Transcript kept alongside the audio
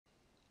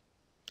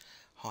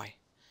Hi,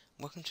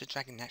 welcome to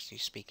Dragon Naturally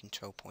Speaking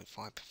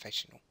 12.5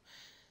 Professional.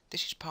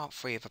 This is part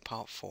 3 of a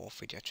part 4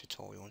 video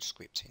tutorial on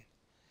scripting.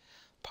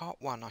 Part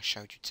 1 I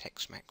showed you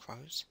text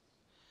macros,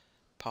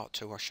 part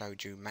 2 I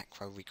showed you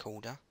macro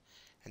recorder,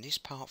 and this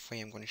part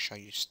 3 I'm going to show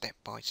you step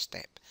by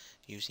step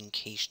using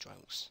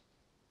keystrokes.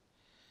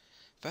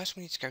 First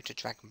we need to go to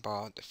Dragon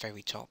Bar at the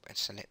very top and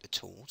select the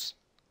tools.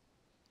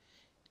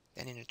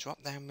 Then in the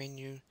drop down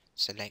menu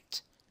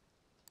select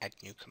Add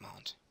New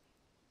Command.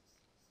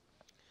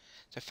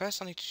 So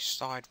first I need to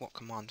decide what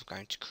command I'm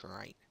going to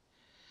create.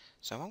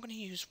 So I'm going to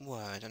use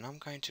Word and I'm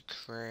going to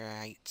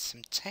create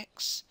some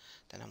text,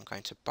 then I'm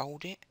going to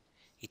bold it,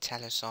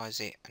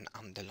 italicize it and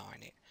underline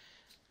it.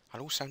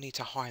 I'll also need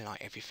to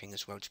highlight everything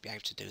as well to be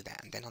able to do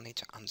that, and then I need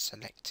to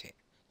unselect it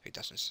so it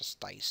doesn't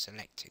stay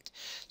selected.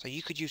 So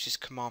you could use this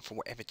command for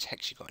whatever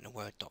text you've got in a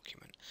Word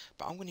document,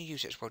 but I'm going to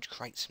use it as well to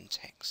create some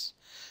text.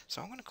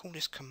 So I'm going to call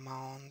this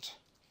command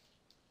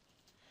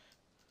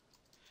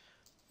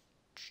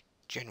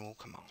General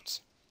Commands.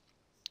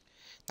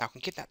 Now I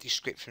can give that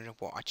description of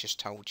what I just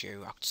told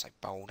you. I could say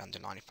bold,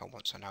 underline if I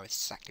want to know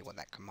exactly what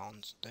that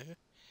command do.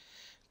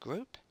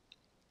 Group.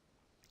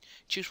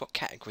 Choose what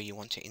category you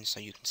want it in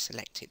so you can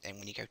select it then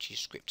when you go to your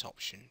script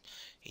option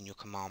in your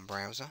command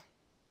browser.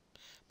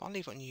 But I'll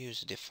leave it on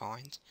user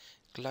defined.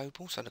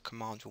 Global, so the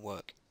command will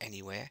work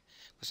anywhere,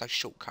 because those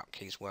shortcut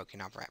keys work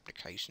in other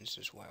applications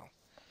as well.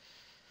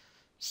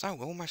 So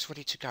we're almost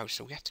ready to go,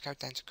 so we have to go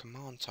down to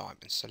command type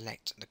and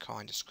select the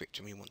kind of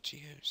scripting we want to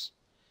use.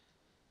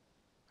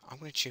 I'm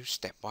going to choose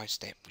step by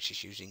step, which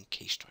is using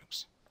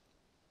keystrokes.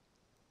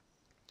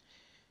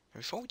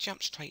 And before we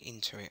jump straight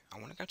into it, I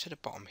want to go to the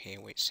bottom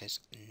here where it says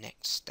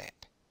next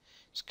step.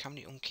 It's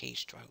currently on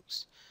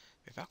keystrokes.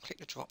 If I click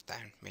the drop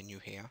down menu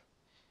here,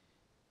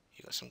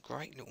 you've got some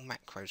great little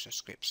macros and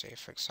scripts here.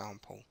 For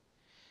example,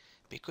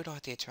 it'd be a good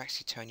idea to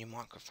actually turn your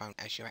microphone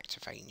as you're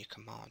activating your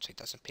command so it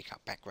doesn't pick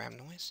up background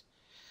noise.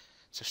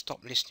 So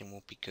stop listening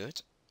will be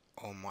good,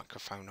 or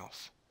microphone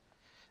off.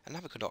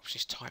 Another good option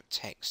is type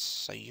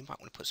text, so you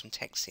might want to put some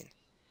text in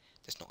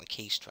that's not a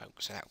keystroke,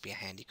 so that would be a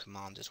handy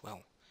command as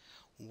well.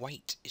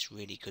 Wait is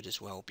really good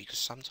as well, because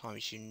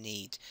sometimes you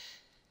need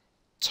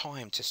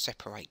time to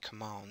separate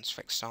commands.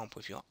 For example,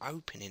 if you're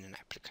opening an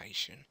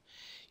application,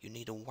 you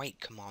need a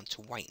wait command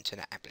to wait until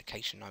that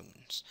application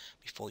opens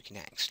before you can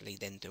actually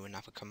then do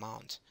another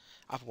command.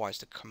 Otherwise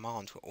the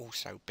command will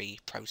also be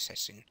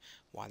processing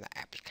while that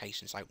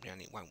application's opening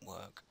and it won't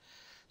work.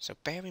 So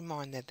bear in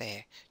mind they're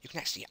there. You can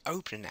actually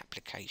open an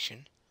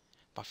application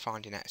by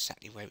finding out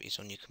exactly where it is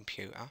on your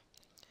computer.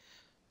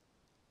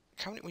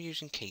 Currently we're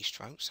using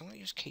keystrokes, so I'm going to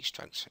use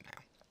keystrokes for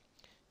now.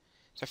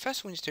 So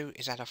first we need to do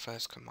is add our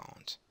first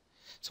command.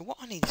 So what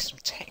I need is some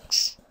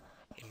text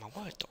in my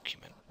Word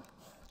document.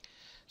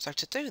 So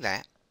to do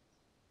that,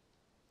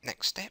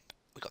 next step,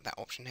 we've got that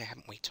option there,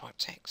 haven't we? Type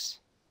text.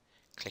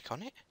 Click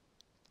on it.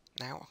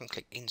 Now I can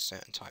click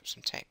insert and type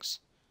some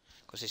text,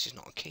 because this is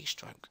not a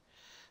keystroke.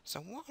 So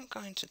what I'm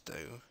going to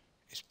do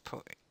is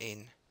put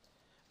in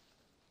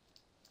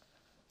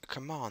a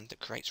command that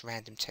creates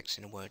random text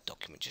in a Word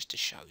document just to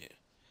show you.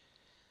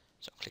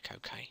 So I'll click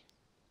OK.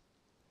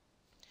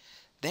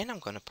 Then I'm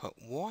going to put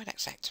why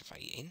that's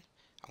activating.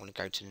 I'm going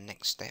to go to the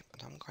next step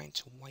and I'm going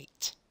to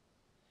wait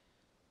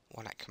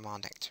while that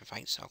command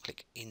activates. So I'll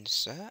click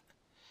insert.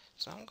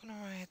 So I'm going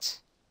to add,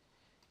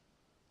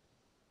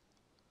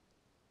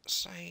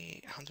 say,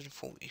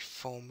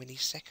 144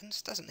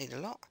 milliseconds. Doesn't need a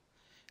lot.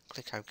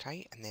 Click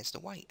OK and there's the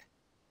wait.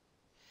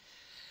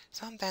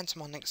 So I'm down to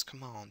my next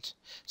command.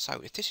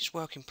 So if this is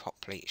working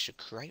properly, it should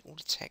create all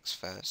the text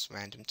first,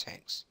 random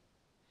text.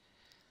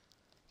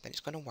 Then it's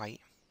going to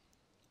wait.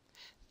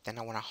 Then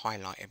I want to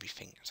highlight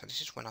everything. So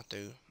this is when I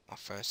do my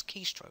first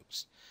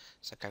keystrokes.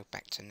 So go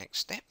back to next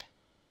step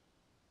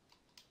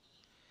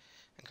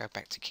and go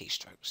back to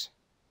keystrokes.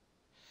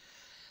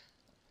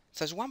 So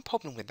there's one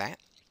problem with that.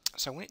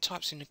 So when it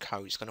types in the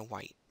code, it's going to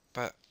wait.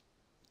 But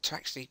to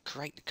actually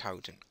create the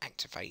code and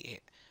activate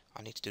it,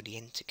 I need to do the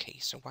enter key.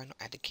 So why not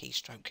add a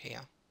keystroke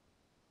here?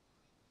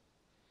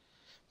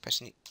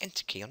 Pressing the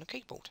enter key on the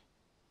keyboard.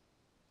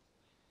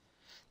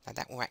 Now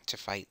that will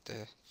activate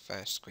the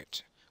first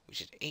script,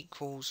 which is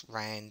equals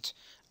rand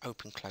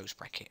open close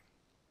bracket.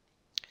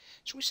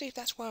 Shall we see if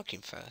that's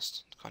working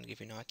first, to kind of give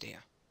you an idea.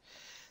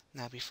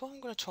 Now before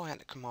I'm going to try out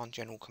the command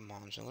general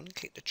commands, I'm going to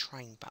click the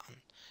train button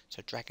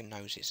so Dragon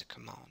knows it's a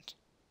command.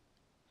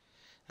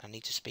 And I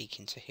need to speak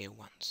into here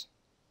once.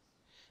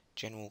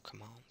 General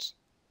commands.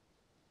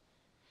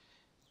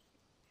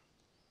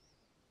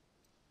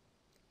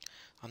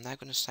 I'm now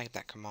going to save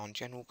that command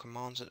general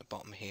commands at the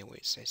bottom here where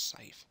it says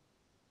save.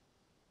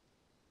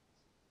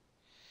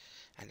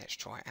 And let's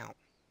try it out.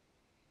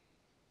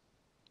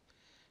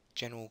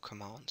 General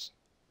commands.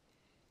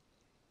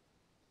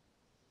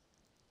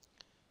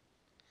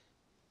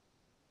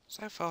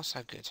 So far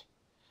so good.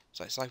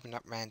 So it's opened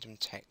up random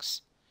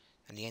text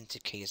and the enter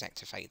key has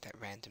activated that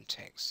random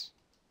text.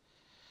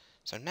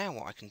 So now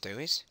what I can do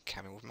is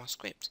carry on with my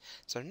script.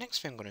 So the next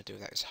thing I'm going to do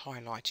that is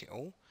highlight it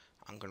all.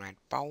 I'm going to add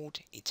bold,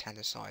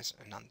 italicize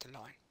and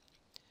underline.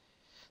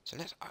 So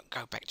let's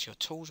go back to your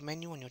tools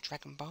menu on your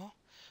Dragon bar.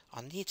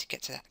 I need to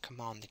get to that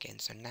command again,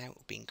 so now it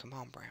will be in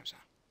command browser.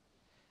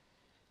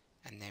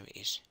 And there it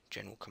is,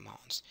 general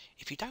commands.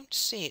 If you don't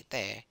see it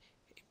there,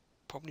 it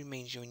probably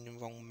means you're in the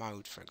wrong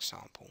mode, for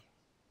example.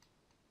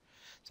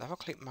 So if I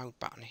click mode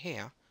button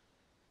here,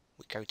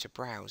 we go to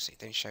browse, it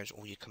then shows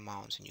all your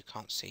commands and you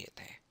can't see it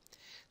there.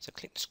 So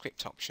click the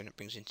script option, it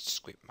brings into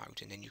script mode,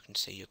 and then you can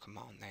see your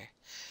command there.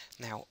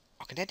 Now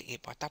I can edit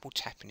it by double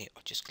tapping it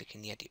or just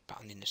clicking the edit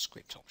button in the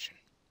script option.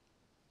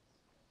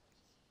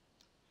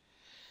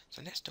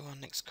 So let's do our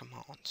next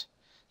command.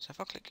 So if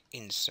I click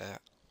insert,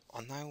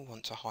 I now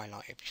want to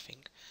highlight everything.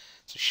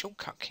 So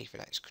shortcut key for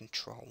that is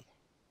Control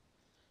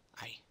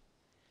A.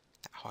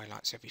 That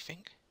highlights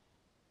everything.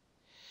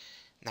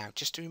 Now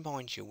just to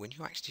remind you, when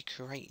you're actually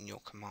creating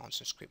your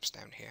commands and scripts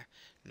down here,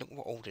 look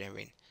what order they're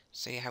in.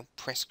 See how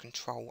press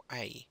Control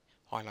A,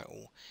 highlight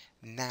all.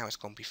 Now it's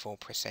gone before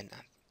press enter.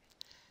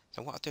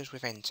 So what I do is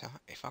with enter,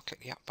 if I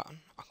click the up button,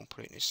 I can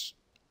put it in this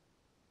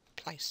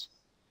place.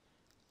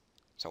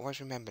 So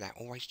always remember that,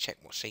 always check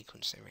what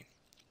sequence they're in.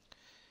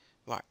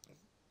 Right,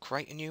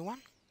 create a new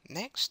one.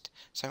 Next,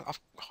 so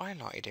I've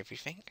highlighted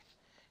everything.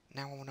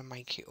 Now I want to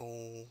make it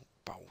all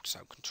bold, so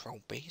Control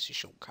B is a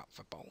shortcut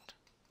for bold.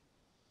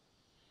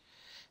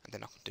 And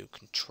then I can do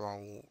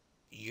Control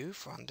U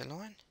for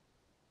underline.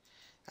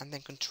 And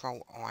then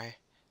Control I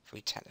for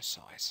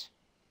italicize.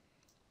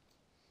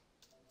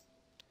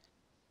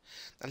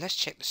 Now let's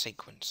check the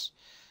sequence.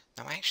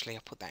 Now actually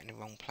I put that in the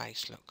wrong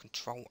place. Look,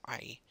 Control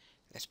A.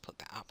 Let's put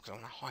that up because I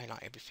want to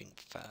highlight everything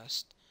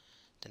first.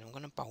 Then I'm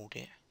going to bold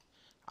it,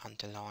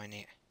 underline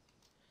it,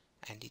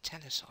 and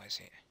italicize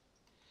it.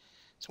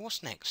 So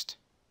what's next?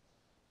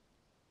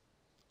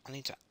 I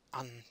need to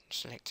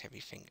unselect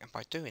everything, and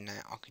by doing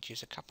that I could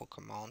use a couple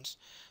commands,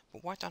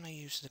 but why don't I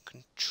use the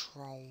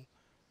Control,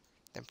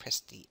 then press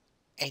the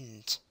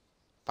End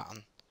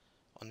button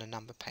on the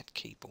number pad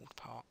keyboard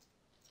part,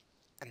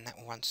 and that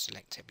will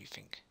unselect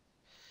everything.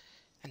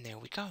 And there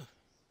we go.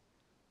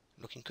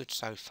 Looking good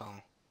so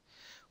far.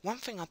 One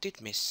thing I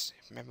did miss,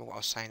 remember what I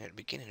was saying at the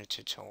beginning of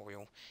the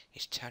tutorial,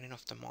 is turning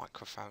off the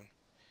microphone.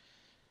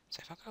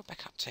 So if I go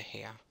back up to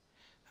here,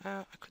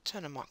 I could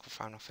turn the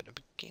microphone off at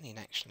the beginning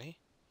actually.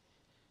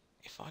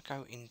 If I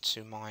go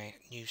into my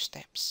new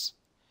steps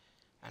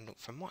and look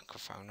for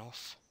microphone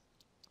off,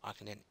 I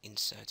can then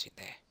insert it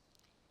there.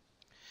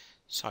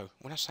 So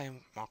when I say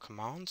my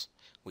command,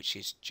 which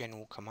is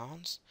general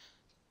commands,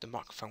 the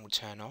microphone will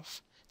turn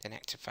off, then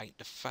activate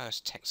the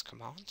first text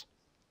command.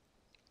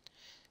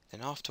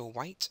 Then after a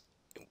wait,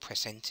 it will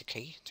press enter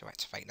key to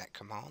activate that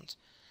command.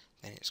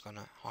 Then it's going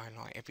to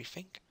highlight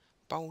everything,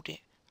 bold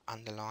it,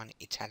 underline it,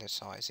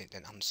 italicize it,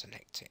 then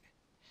unselect it.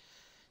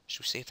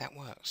 Shall we see if that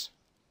works?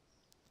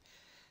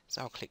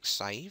 So I'll click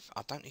save.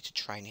 I don't need to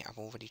train it, I've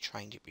already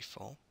trained it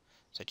before.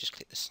 So just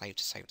click the save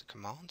to save the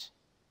command.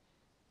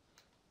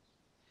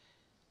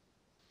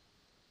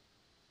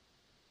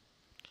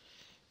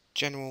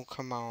 General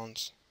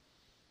commands.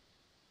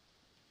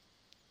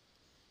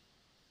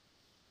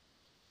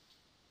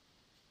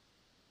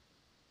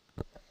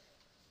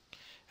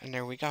 And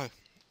there we go,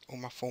 all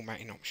my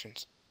formatting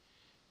options.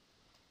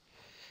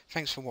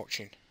 Thanks for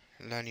watching.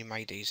 Learning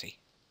made easy.